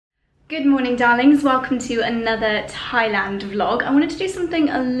Good morning, darlings. Welcome to another Thailand vlog. I wanted to do something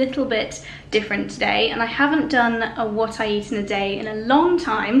a little bit different today, and I haven't done a what I eat in a day in a long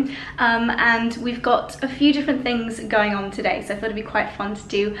time, and we've got a few different things going on today, so I thought it'd be quite fun to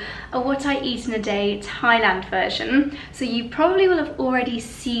do a what I eat in a day Thailand version. So you probably will have already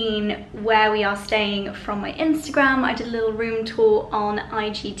seen where we are staying from my Instagram. I did a little room tour on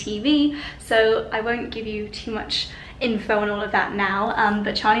IGTV, so I won't give you too much info on all of that now,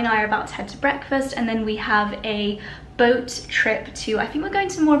 but Charlie and I are about to head to breakfast, and then we have a boat trip to, I think we're going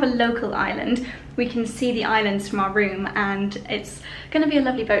to more of a local island. We can see the islands from our room, and it's going to be a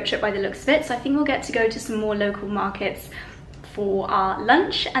lovely boat trip by the looks of it, so I think we'll get to go to some more local markets for our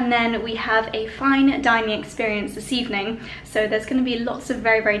lunch, and then we have a fine dining experience this evening, so there's going to be lots of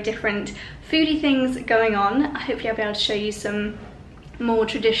very different foodie things going on. Hopefully I'll be able to show you some more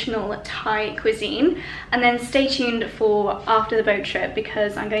traditional Thai cuisine, and then stay tuned for after the boat trip,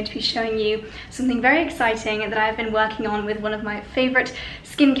 because I'm going to be showing you something very exciting that I've been working on with one of my favorite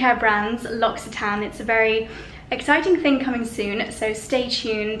skincare brands, L'Occitane. It's a very exciting thing coming soon, so stay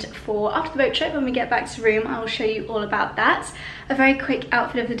tuned for after the boat trip. When we get back to room, I'll show you all about that. A very quick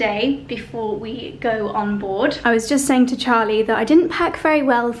outfit of the day before we go on board. I was just saying to Charlie that I didn't pack very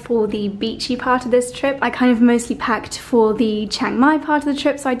well for the beachy part of this trip. I kind of mostly packed for the Chiang Mai part of the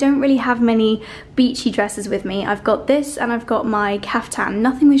trip, so I don't really have many beachy dresses with me. I've got this and I've got my kaftan,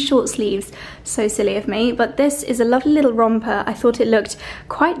 nothing with short sleeves, so silly of me, but this is a lovely little romper. I thought it looked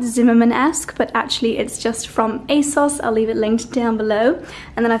quite Zimmerman-esque, but actually it's just from ASOS. I'll leave it linked down below.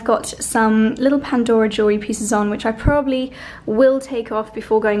 And then I've got some little Pandora jewelry pieces on, which I probably will take off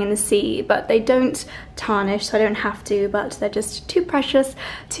before going in the sea, but they don't tarnish, so I don't have to, but they're just too precious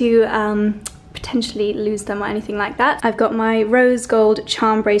to potentially lose them or anything like that. I've got my rose gold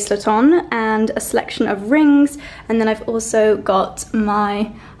charm bracelet on and a selection of rings, and then I've also got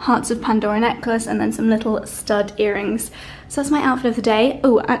my Hearts of Pandora necklace and then some little stud earrings. So that's my outfit of the day.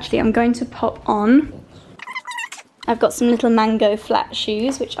 Oh, actually I'm going to pop on, I've got some little mango flat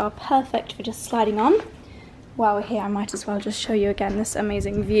shoes which are perfect for just sliding on. While we're here, I might as well just show you again this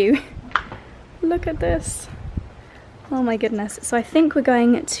amazing view. Look at this. Oh my goodness. So I think we're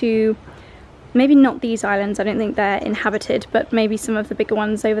going to, maybe not these islands, I don't think they're inhabited, but maybe some of the bigger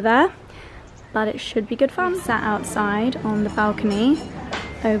ones over there. But it should be good fun. Sat outside on the balcony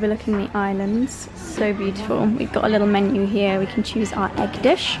overlooking the islands. So beautiful. We've got a little menu here. We can choose our egg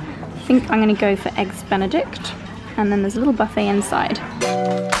dish. I think I'm going to go for eggs Benedict. And then there's a little buffet inside.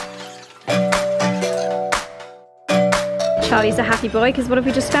 Charlie's a happy boy, because what have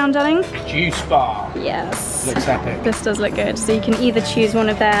we just found, darling? Juice bar. Yes. Looks epic. This does look good. So you can either choose one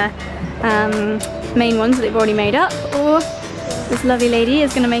of their main ones that they've already made up, or this lovely lady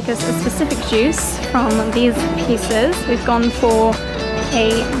is going to make us a specific juice from these pieces. We've gone for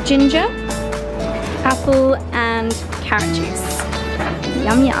a ginger, apple and carrot juice.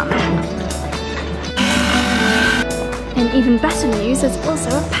 Yum yum. And even better news, there's also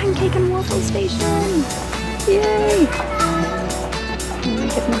a pancake and waffle station. Yay! Oh my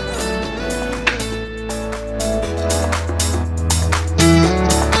goodness.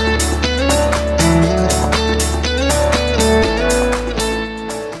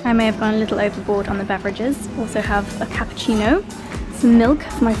 I may have gone a little overboard on the beverages. Also have a cappuccino, some milk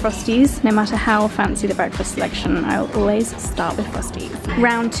for my Frosties. No matter how fancy the breakfast selection, I'll always start with Frosties.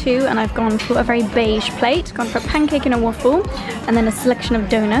 Round two, and I've gone for a very beige plate. Gone for a pancake and a waffle, and then a selection of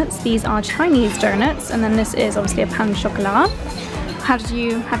donuts. These are Chinese donuts, and then this is obviously a pain chocolat. How did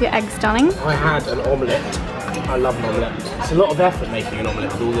you have your eggs, darling? I had an omelette. I love an omelette. It's a lot of effort making an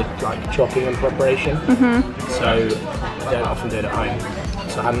omelette with all the chopping and preparation. So I don't often do it at home.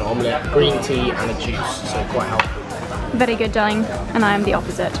 So I had an omelette, green tea and a juice, so quite helpful. Very good, darling. And I am the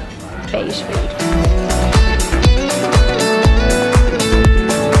opposite. Beige food.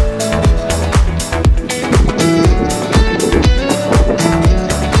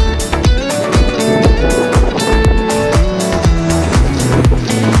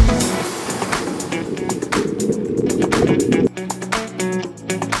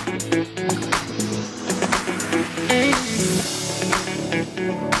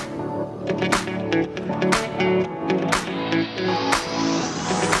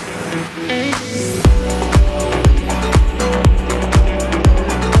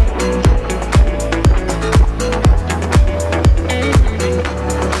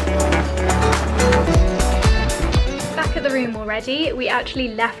 actually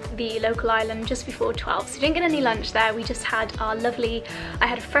left the local island just before 12, so we didn't get any lunch there. We just had our lovely, I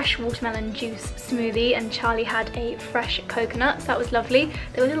had a fresh watermelon juice smoothie and Charlie had a fresh coconut, so that was lovely.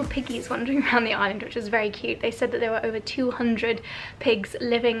 There were little piggies wandering around the island, which was very cute. They said that there were over 200 pigs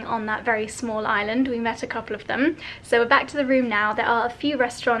living on that very small island. We met a couple of them. So we're back to the room now. There are a few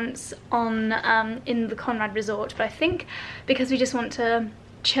restaurants on in the Conrad Resort, but I think because we just want to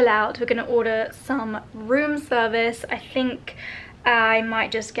chill out, we're going to order some room service. I think I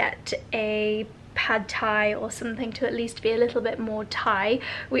might just get a pad thai or something to at least be a little bit more Thai.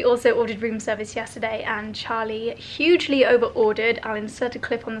 We also ordered room service yesterday and Charlie hugely over ordered. I'll insert a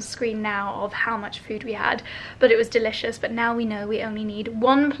clip on the screen now of how much food we had, but it was delicious. But now we know we only need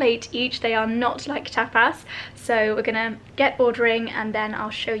 1 plate each. They are not like tapas, so we're gonna get ordering and then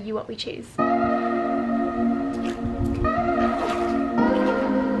I'll show you what we choose.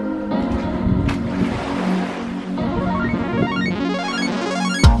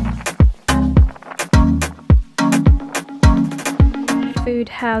 Food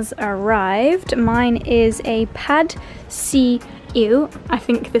has arrived. Mine is a pad see ew. I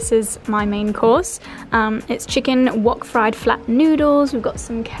think this is my main course. It's chicken wok fried flat noodles. We've got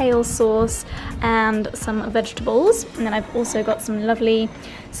some kale sauce and some vegetables, and then I've also got some lovely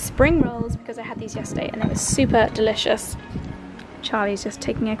spring rolls because I had these yesterday and they were super delicious. Charlie's just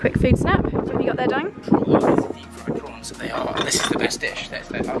taking a quick food snap. What have you got there, darling? Deep fried prawns. They are. This is the best dish. They're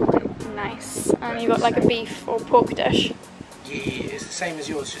unreal. Nice. And you've got like a beef or pork dish. Yeah, it's the same as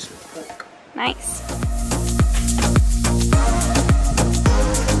yours, just with pork. Nice.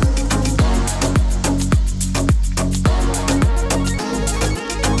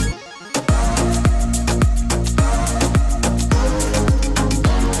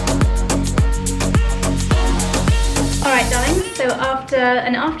 Alright darling, so after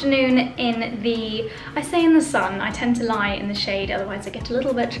an afternoon in the, I say in the sun, I tend to lie in the shade, otherwise I get a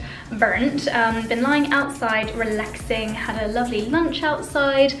little bit burnt. Been lying outside, relaxing, had a lovely lunch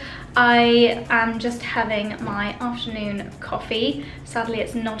outside. I am just having my afternoon coffee. Sadly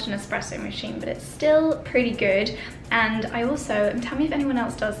it's not an espresso machine, but it's still pretty good. And I also, and tell me if anyone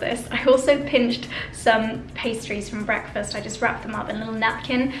else does this, I also pinched some pastries from breakfast. I just wrapped them up in a little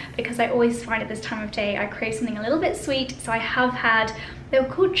napkin because I always find at this time of day I crave something a little bit sweet. So I have had, they were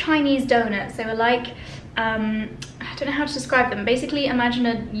called Chinese donuts. They were like, I don't know how to describe them. Basically imagine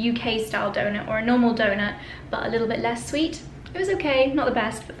a UK style donut or a normal donut, but a little bit less sweet. It was okay, not the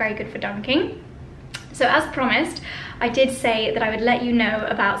best, but very good for dunking. So as promised, I did say that I would let you know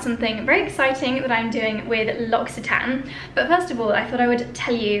about something very exciting that I'm doing with L'Occitane. But first of all, I thought I would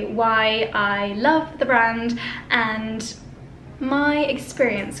tell you why I love the brand and my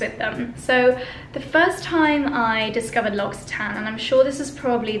experience with them. So the first time I discovered L'Occitane, and I'm sure this is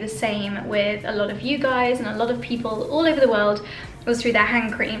probably the same with a lot of you guys and a lot of people all over the world, was through their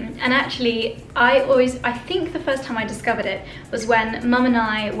hand cream. And actually I think the first time I discovered it was when Mum and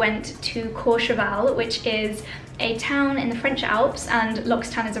I went to Courchevel, which is a town in the French Alps, and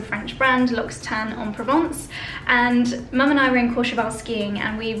L'Occitane is a French brand, L'Occitane en Provence. And Mum and I were in Courchevel skiing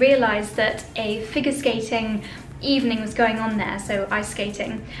and we realized that a figure skating evening was going on there, so ice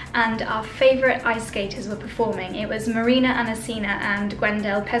skating, and our favourite ice skaters were performing. It was Marina Anasina and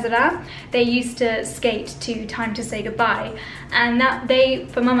Gwendal Pesera. They used to skate to Time to Say Goodbye, and that they,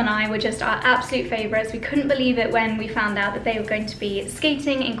 for Mum and I, were just our absolute favourites. We couldn't believe it when we found out that they were going to be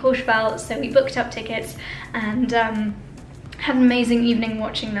skating in Courchevel, so we booked up tickets and had an amazing evening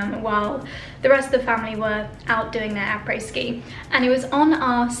watching them while the rest of the family were out doing their après-ski. And it was on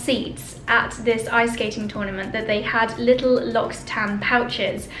our seats at this ice skating tournament that they had little L'Occitane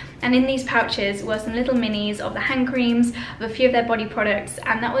pouches, and in these pouches were some little minis of the hand creams, of a few of their body products,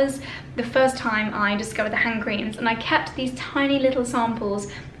 and that was the first time I discovered the hand creams. And I kept these tiny little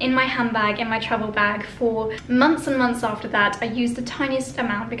samples in my handbag, in my travel bag, for months and months after that. I used the tiniest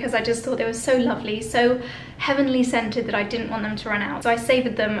amount because I just thought they were so lovely, so heavenly scented, that I didn't want them to run out. So I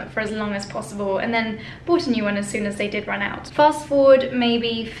saved them for as long as possible and then bought a new one as soon as they did run out. Fast forward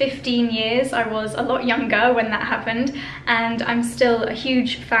maybe 15 years, I was a lot younger when that happened, and I'm still a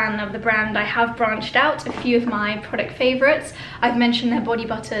huge fan of the brand. I have branched out a few of my product favorites. I've mentioned their body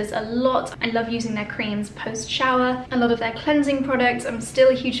butters a lot. I love using their creams post-shower, a lot of their cleansing products. I'm still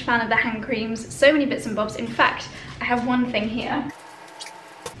a huge fan of the hand creams, so many bits and bobs. In fact, I have one thing here.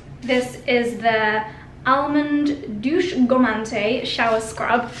 This is their Almond Douche Gommante Shower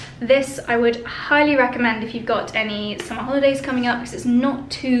Scrub. This I would highly recommend if you've got any summer holidays coming up, because it's not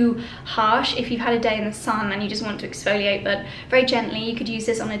too harsh if you've had a day in the sun and you just want to exfoliate, but very gently. You could use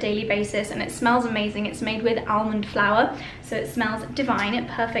this on a daily basis and it smells amazing. It's made with almond flour, so it smells divine,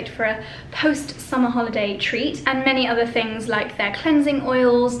 perfect for a post-summer holiday treat. And many other things like their cleansing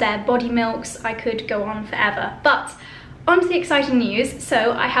oils, their body milks. I could go on forever. But on to the exciting news.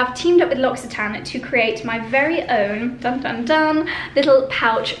 So I have teamed up with L'Occitane to create my very own, dun dun dun, little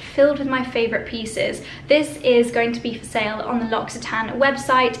pouch filled with my favourite pieces. This is going to be for sale on the L'Occitane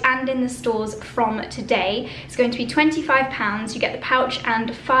website and in the stores from today. It's going to be £25. You get the pouch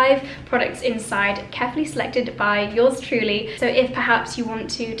and 5 products inside, carefully selected by yours truly. So if perhaps you want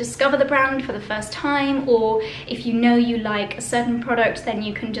to discover the brand for the first time, or if you know you like a certain product, then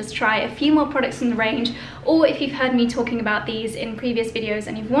you can just try a few more products in the range. Or if you've heard me talking about these in previous videos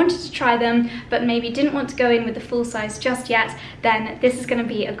and you've wanted to try them but maybe didn't want to go in with the full size just yet, then this is going to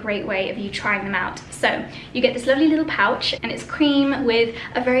be a great way of you trying them out. So you get this lovely little pouch, and it's cream with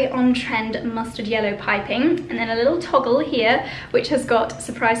a very on-trend mustard yellow piping, and then a little toggle here which has got,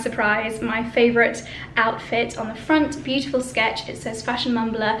 surprise surprise, my favorite outfit on the front. Beautiful sketch. It says Fashion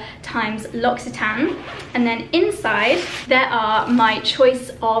Mumblr times L'Occitane, and then inside there are my choice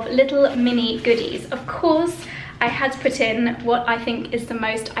of little mini goodies. Of course, I had to put in what I think is the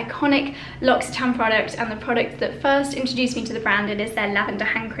most iconic L'Occitane product, and the product that first introduced me to the brand. It is their lavender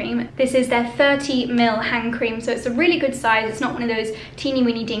hand cream. This is their 30ml hand cream, so it's a really good size. It's not one of those teeny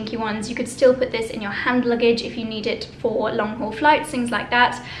weeny dinky ones. You could still put this in your hand luggage if you need it for long haul flights, things like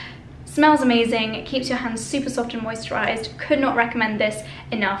that. Smells amazing, it keeps your hands super soft and moisturized. Could not recommend this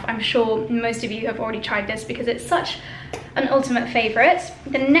enough. I'm sure most of you have already tried this because it's such an ultimate favorite.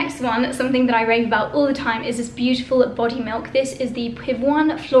 The next one, something that I rave about all the time, is this beautiful body milk. This is the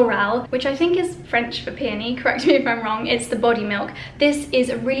Pivoine Floral, which I think is French for peony, correct me if I'm wrong. It's the body milk. This is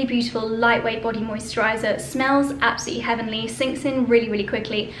a really beautiful lightweight body moisturizer. Smells absolutely heavenly, sinks in really, really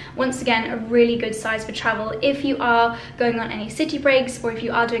quickly. Once again, a really good size for travel. If you are going on any city breaks, or if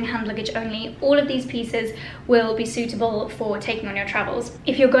you are doing hand luggage only, all of these pieces will be suitable for taking on your travels.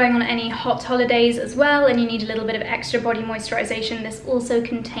 If you're going on any hot holidays as well and you need a little bit of extra body moisturization, this also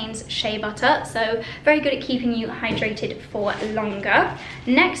contains shea butter, so very good at keeping you hydrated for longer.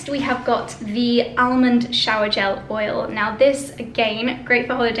 Next we have got the almond shower gel oil. Now this, again, great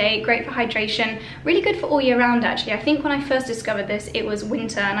for holiday, great for hydration, really good for all year round actually. I think when I first discovered this it was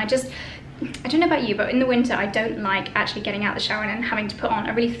winter, and I don't know about you, but in the winter I don't like actually getting out of the shower and then having to put on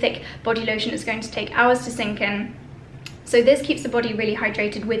a really thick body lotion that's going to take hours to sink in. So this keeps the body really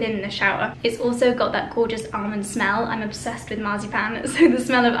hydrated within the shower. It's also got that gorgeous almond smell. I'm obsessed with marzipan, so the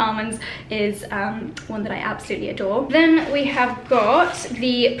smell of almonds is one that I absolutely adore. Then we have got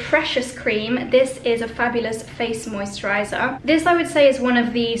the Precious Cream. This is a fabulous face moisturizer. This I would say is one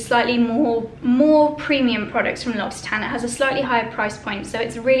of the slightly more premium products from L'Occitane. It has a slightly higher price point, so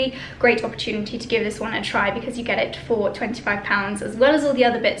it's a really great opportunity to give this one a try because you get it for £25 as well as all the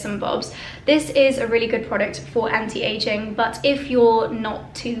other bits and bobs. This is a really good product for anti-aging, but if you're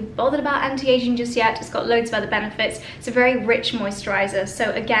not too bothered about anti-aging just yet, it's got loads of other benefits. It's a very rich moisturizer, so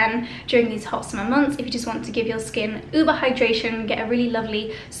again, during these hot summer months, if you just want to give your skin uber hydration, get a really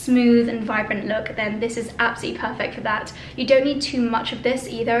lovely smooth and vibrant look, then this is absolutely perfect for that. You don't need too much of this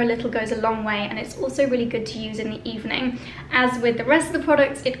either. A little goes a long way, and it's also really good to use in the evening. As with the rest of the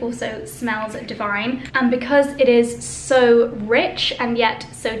products, it also smells divine, and because it is so rich and yet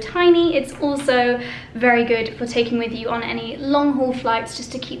so tiny, it's also very good for taking with you on any long haul flights,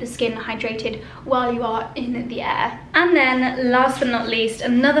 just to keep the skin hydrated while you are in the air. And then last but not least,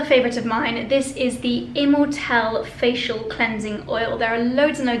 another favorite of mine, this is the Immortelle Facial Cleansing Oil. There are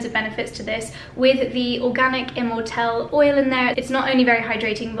loads and loads of benefits to this. With the organic Immortelle oil in there, it's not only very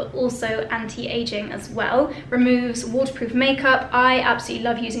hydrating but also anti-aging as well. Removes waterproof makeup. I absolutely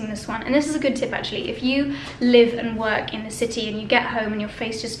love using this one, and this is a good tip actually. If you live and work in the city and you get home and your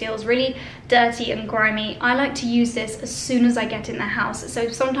face just feels really dirty and grimy, I like to use this as soon as I get in the house. So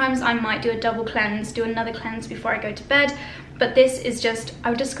sometimes I might do a double cleanse, do another cleanse before I go to bed, but this is just, I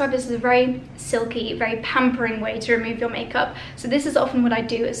would describe this as a very silky, very pampering way to remove your makeup. So this is often what I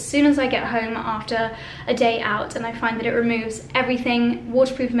do as soon as I get home after a day out, and I find that it removes everything,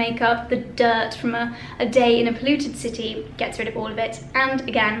 waterproof makeup, the dirt from a day in a polluted city, gets rid of all of it, and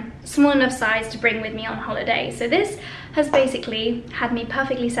again, small enough size to bring with me on holiday. So this has basically had me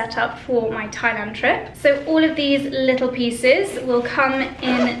perfectly set up for my Thailand trip. So all of these little pieces will come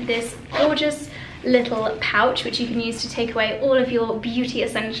in this gorgeous little pouch which you can use to take away all of your beauty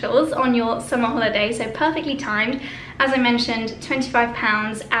essentials on your summer holiday, so perfectly timed. As I mentioned,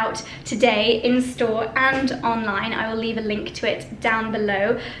 £25 out today in store and online. I will leave a link to it down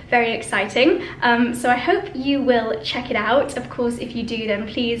below. Very exciting. So I hope you will check it out. Of course, if you do, then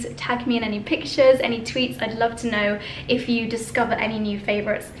please tag me in any pictures, any tweets. I'd love to know if you discover any new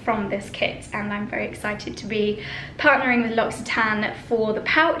favorites from this kit, and I'm very excited to be partnering with L'Occitane for the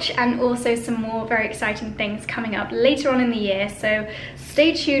pouch, and also some more very exciting things coming up later on in the year, so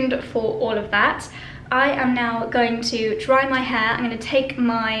stay tuned for all of that. I am now going to dry my hair. I'm going to take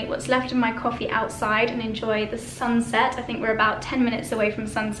what's left of my coffee outside and enjoy the sunset. I think we're about 10 minutes away from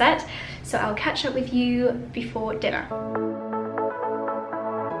sunset, so I'll catch up with you before dinner.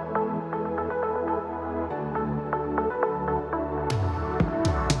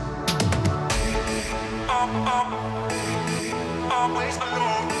 Always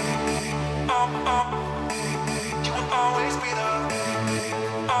alone. You will always be there.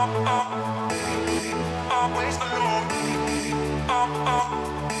 Always alone.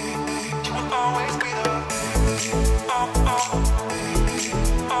 You will always be there.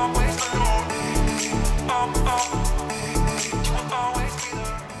 Always alone. You will always be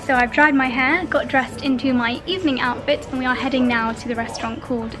there. So I've dried my hair, got dressed into my evening outfit, and we are heading now to the restaurant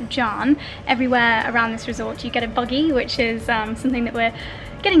called John. Everywhere around this resort you get a buggy, which is something that we're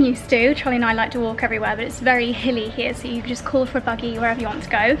getting used to. Charlie and I like to walk everywhere, but it's very hilly here, so you just call for a buggy wherever you want to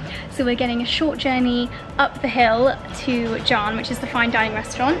go. So we're getting a short journey up the hill to John, which is the fine dining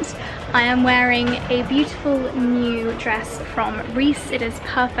restaurant. I am wearing a beautiful new dress from Reese. It is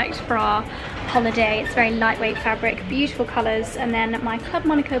perfect for our holiday. It's very lightweight fabric, beautiful colours, and then my Club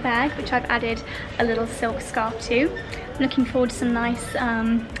Monaco bag, which I've added a little silk scarf to. I'm looking forward to some nice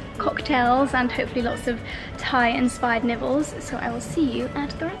cocktails and hopefully lots of Thai inspired nibbles, so I will see you at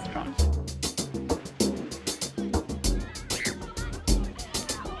the restaurant.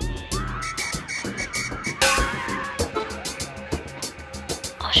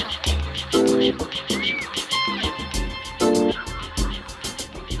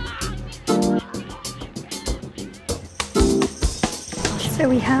 So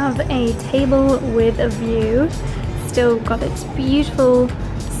we have a table with a view, still got its beautiful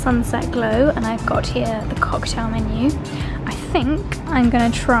sunset glow, and I've got here the cocktail menu. I think I'm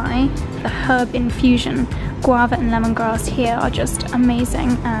gonna try the herb infusion. Guava and lemongrass here are just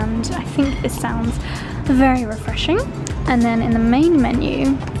amazing, and I think this sounds very refreshing. And then in the main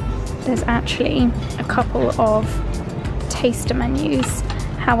menu there's actually a couple of taster menus.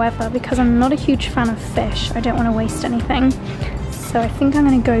 However, because I'm not a huge fan of fish, I don't want to waste anything, so I think I'm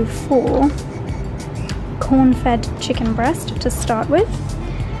going to go for corn-fed chicken breast to start with,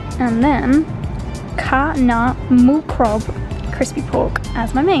 and then ka na mu krob crispy pork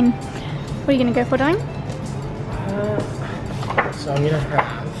as my main. What are you going to go for, darling? So I'm going to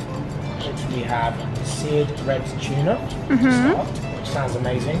have, we have seared red tuna to start, which sounds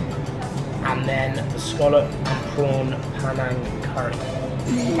amazing, and then the scallop and prawn panang curry.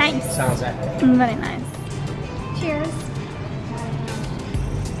 Nice. Sounds epic. Very nice. Cheers.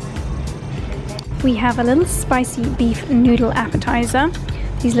 We have a little spicy beef noodle appetizer.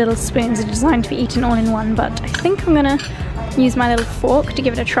 These little spoons are designed to be eaten all in one, but I think I'm gonna use my little fork to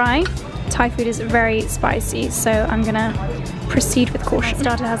give it a try. Thai food is very spicy, so I'm gonna proceed with caution. The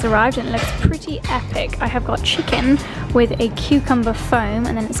starter has arrived and it looks pretty epic. I have got chicken with a cucumber foam,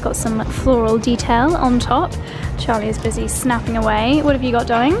 and then it's got some floral detail on top. Charlie is busy snapping away. What have you got,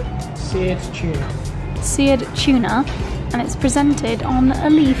 darling? Seared tuna. Seared tuna, and it's presented on a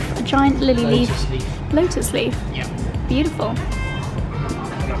leaf, a giant lily leaf. Lotus leaf. Yeah. Beautiful.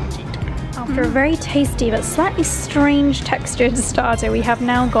 After a very tasty but slightly strange textured starter, we have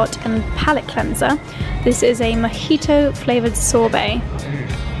now got a palate cleanser. This is a mojito flavoured sorbet.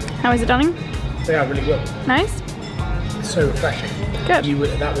 How is it, darling? They are really good. Nice? So refreshing. Good.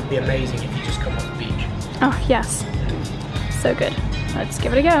 That would be amazing if you just come off the beach. Oh, yes. So good. Let's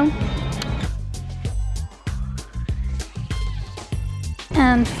give it a go.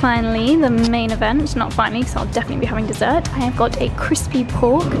 And finally, the main event, not finally, because I'll definitely be having dessert. I have got a crispy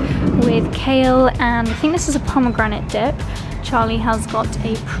pork with kale, and I think this is a pomegranate dip. Charlie has got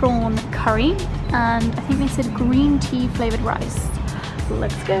a prawn curry, and I think they said green tea flavoured rice.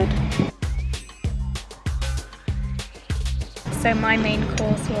 Looks good. So my main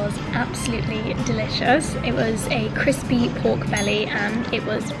course was absolutely delicious. It was a crispy pork belly, and it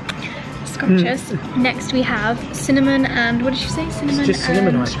was scrumptious. Next we have cinnamon and, what did you say? Cinnamon, just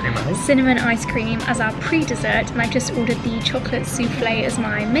cinnamon ice cream, I think. Cinnamon ice cream as our pre-dessert, and I've just ordered the chocolate souffle as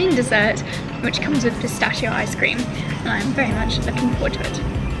my main dessert, which comes with pistachio ice cream, and I'm very much looking forward to it.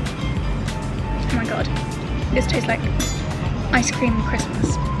 Oh my god, this tastes like ice cream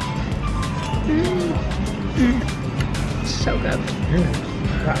Christmas. So good.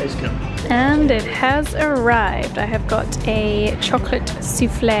 That is good. And it has arrived. I have got a chocolate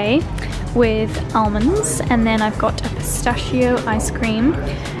souffle with almonds, and then I've got a pistachio ice cream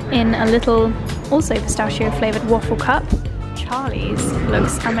in a little, also pistachio flavoured waffle cup. Charlie's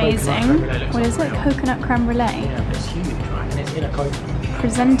looks amazing. What is it? Coconut creme brulee. Yeah, it's huge, right? And it's in a coconut.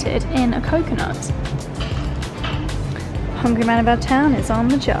 Presented in a coconut. Hungry man about town is on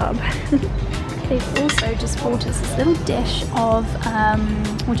the job. They've also just bought us this little dish of,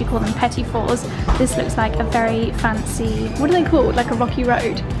 what do you call them, petit fours. This looks like a very fancy, what are they called? Like a Rocky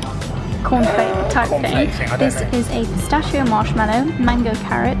Road cornflake type thing. This is a pistachio marshmallow, mango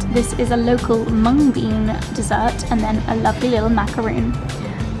carrot. This is a local mung bean dessert, and then a lovely little macaroon.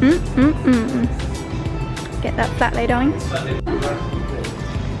 Get that flat lay, darling.